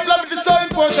feeling of love, it is so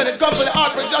important. It comes with the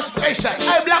art for justification.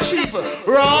 Hey, black people,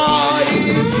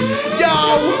 rise, yo.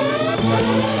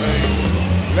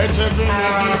 Let every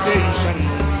meditation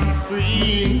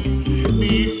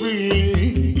be free.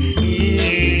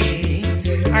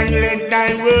 And let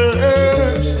thy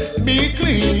words be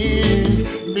clean.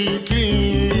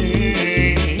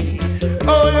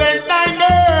 Oh, let thy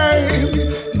name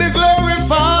be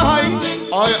glorified.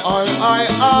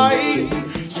 I.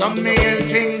 Some male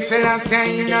kings say I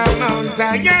say in a Mount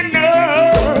Zion.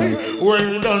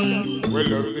 Well done, well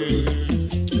done.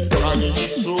 And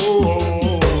it's so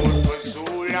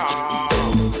long.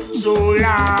 Till I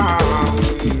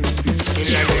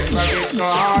never get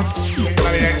caught.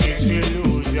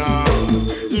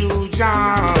 Illusion.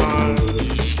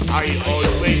 I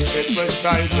always step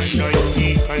aside when I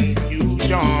see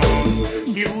confusion.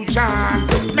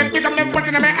 Make me come and put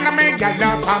in a man and I make a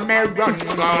love and me run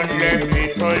gun, let me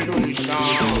pollution.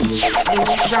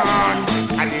 Illusion.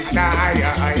 I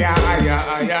desire,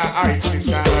 I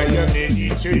desire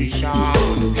meditation.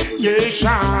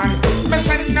 Yeshan. Me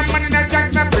send the money in a jack,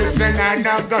 the prison and a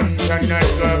gun, and not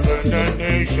govern the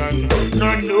nation. No.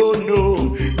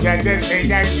 Yeah, they say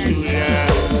that you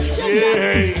love.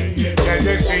 Yeah,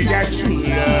 they say that you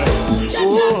love.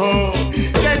 Oh,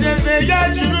 yeah, they say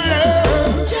that you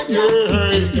love.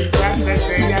 Yeah, they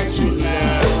say that you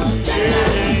love.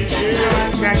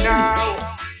 Yeah, now.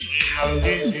 Love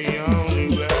is the only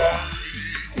way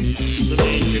to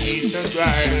make you need to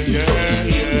grind. Yeah.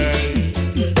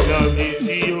 Love is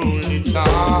the only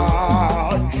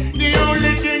thought, the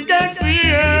only thing can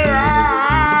fear.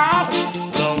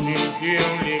 Love is the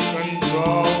only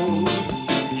control,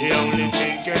 the only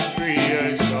thing can free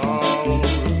your soul.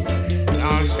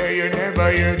 Now say you never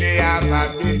hear the half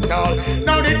I've been told.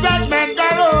 Now the judgment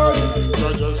got on.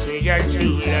 But just say that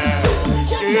you love.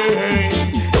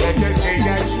 Let us say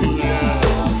that you love.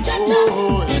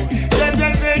 Oh, let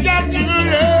us say that you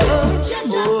love.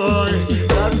 Oh,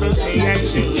 let us say that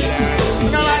you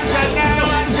love. No, I shall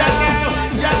now.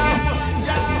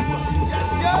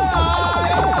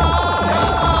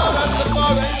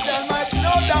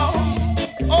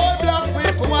 All black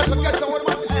people want to get some of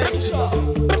my attention.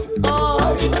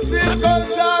 Oh, feel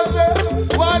culture, say,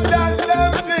 what that them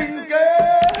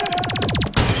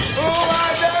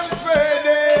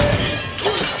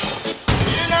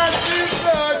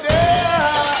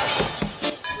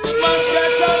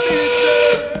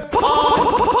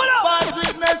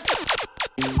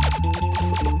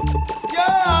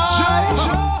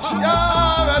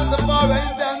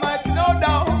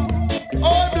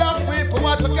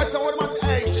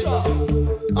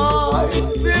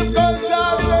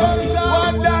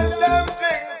What that them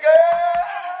thinking?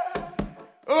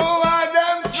 Who are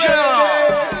them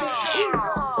spreading?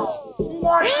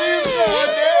 What is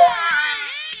there?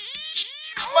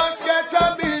 Must get a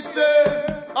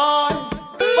beating on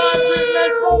bad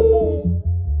witness.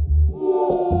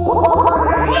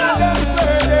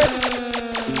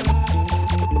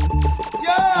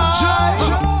 Yeah,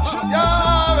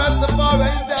 Rastafari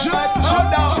is there right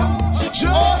now.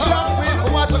 Oh, black people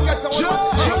want to get some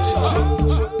attention.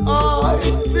 Oh,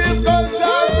 thief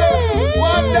culture,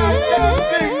 what that them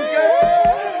thinking?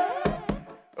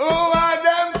 Who are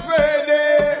them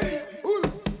spreading?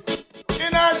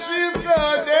 In a sheep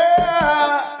clothing,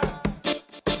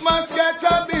 must get a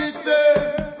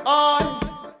beating on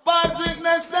bad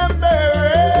witness them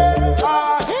bury.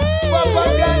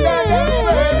 Propaganda them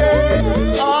spreading.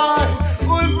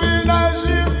 Wolf in a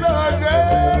sheep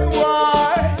clothing.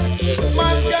 Why?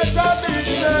 Must get a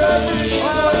beating.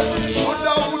 What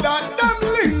that them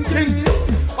linking?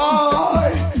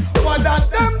 What that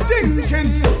them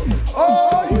thinking?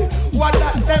 What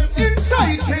that them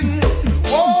inciting?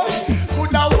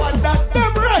 What that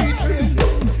them writing?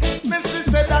 Missy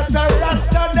said that the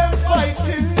Rasta them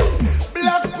fighting.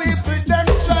 Black people them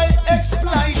try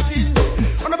exploiting.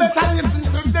 On better listen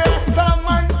to the Rasta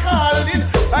man calling.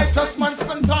 Righteous man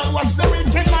stand tall, watch the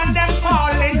wicked man them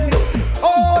falling.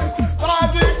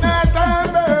 Cause it next time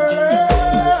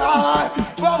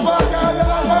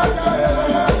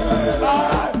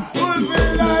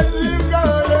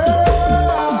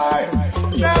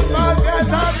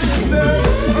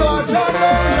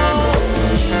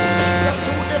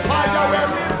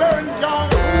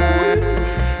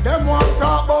them want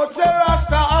talk about the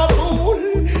Rasta a fool.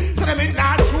 So them in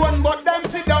not throne, but them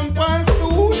sit down on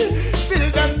stool. Still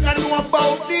them not know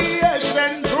about the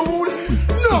Asian rule.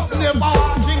 Nothing never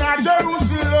walk in a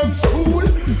Jerusalem school.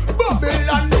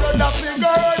 Babylon blood of the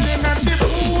girl in and the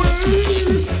pool.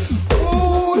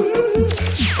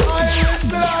 I will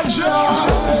slash you.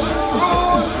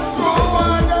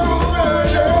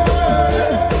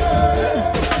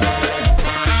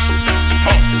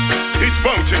 It's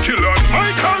Bounty Killer,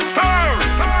 Michael Star.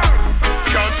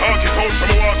 Can't talk it out,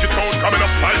 some walk it out, coming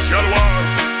up fight y'all war.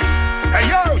 Hey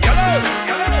yo, yellow.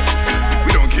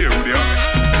 We don't care who they are.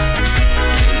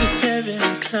 The 7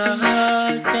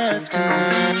 o'clock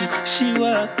afternoon, she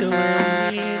walked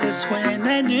away. That's when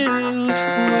I knew.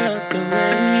 Walked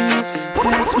away,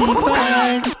 passed me by.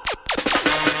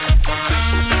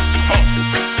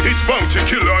 It's Bounty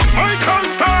Killer, Michael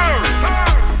Star.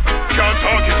 Can't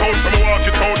talk it out, some walk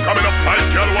it out, coming up fight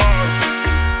y'all war.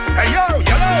 Hey yo,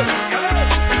 yellow.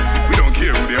 We don't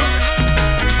care who they are.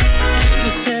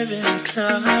 The 7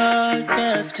 o'clock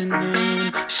afternoon,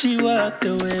 she walked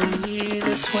away.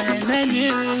 That's when I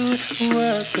knew.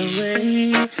 Walked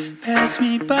away, passed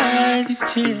me by these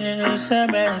tears.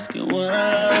 I'm asking why.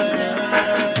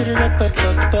 Put it up,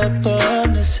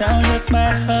 the sound of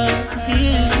my heart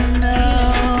is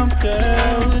numb,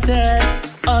 girl. That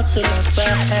all the love I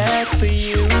had for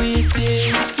you, it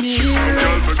did me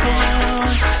down.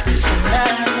 Listen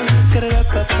now, put it up,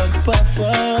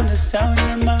 the sound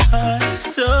of my heart is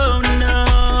so numb.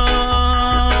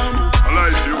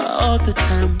 All the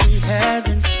time we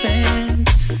haven't spent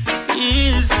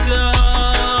is gone.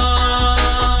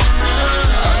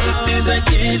 All the things I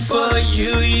did for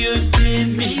you, you did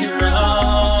me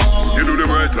wrong. You do them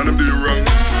right and them do you wrong.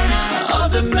 All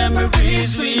the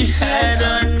memories we had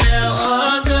are now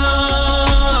all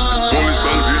gone. Only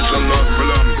salvation lasts for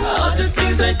long. All the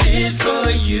things I did for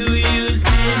you, you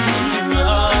did me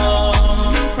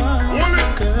wrong.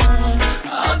 Girl,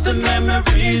 all the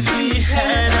memories we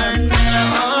had are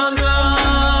now all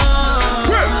gone.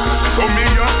 Well, so me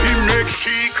have to make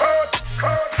she cut.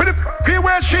 For the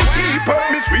where she keep up,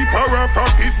 me sweep her off her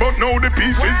feet. But now the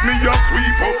pieces me a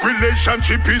sweep up.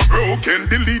 Relationship is broken,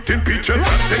 deleting pictures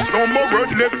and text. No more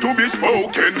word left to be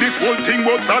spoken. This whole thing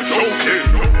was a joke.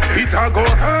 It a go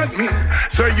hurt me,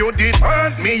 so you did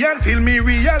hurt me until me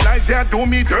realize you do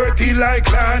me dirty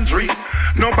like laundry.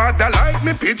 Nobody like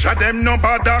me, picture them,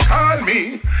 nobody call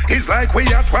me. It's like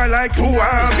we are twilight to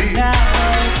army.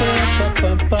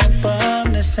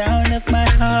 The sound of my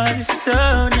heart is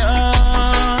so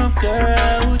numb,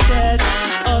 girl.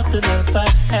 That's all the love I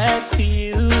had for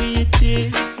you. You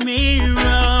did me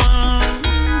wrong.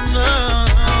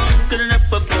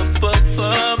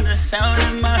 The sound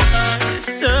of my heart is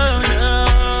so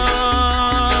numb.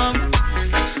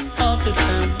 All the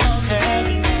time I'm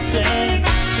having spent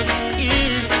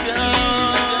is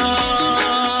gone.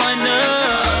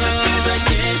 All the things I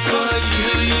did for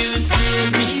you, you did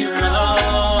me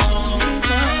wrong.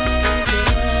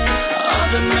 All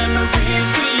the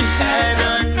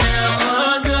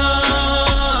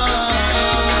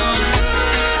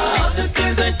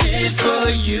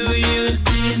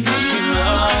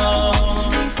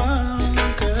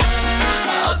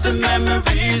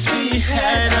memories we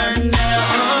had are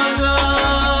now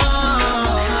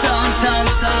gone. Sound.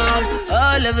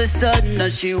 All of a sudden, now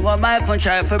she want my phone,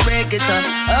 try for break it up.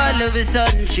 All of a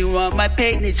sudden, she want my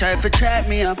picnic, try for trap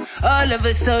me up. All of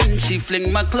a sudden, she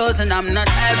fling my clothes and I'm not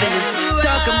having it.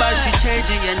 Talk about she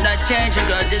changing, you're not changing,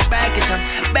 girl, just back it up.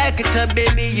 Back it up,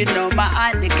 baby, you know my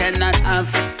auntie cannot have.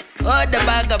 Oh, the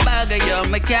bagger, yo,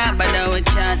 my cat, but I would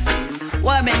chat.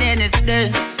 1 minute is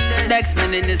this, next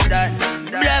minute is that.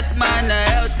 Black man, a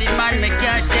healthy man, me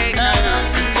can't shake no.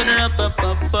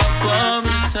 The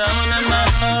sound of my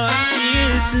heart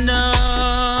is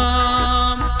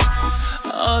numb.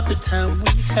 All the time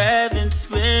we haven't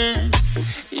spent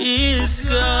is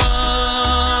gone.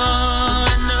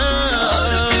 All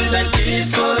the things I did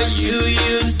for you,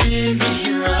 you did me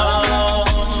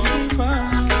wrong,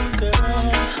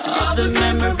 girl. All the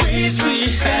memories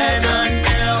we had are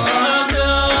now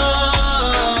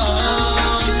gone.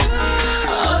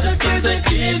 All the things I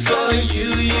did for you,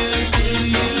 you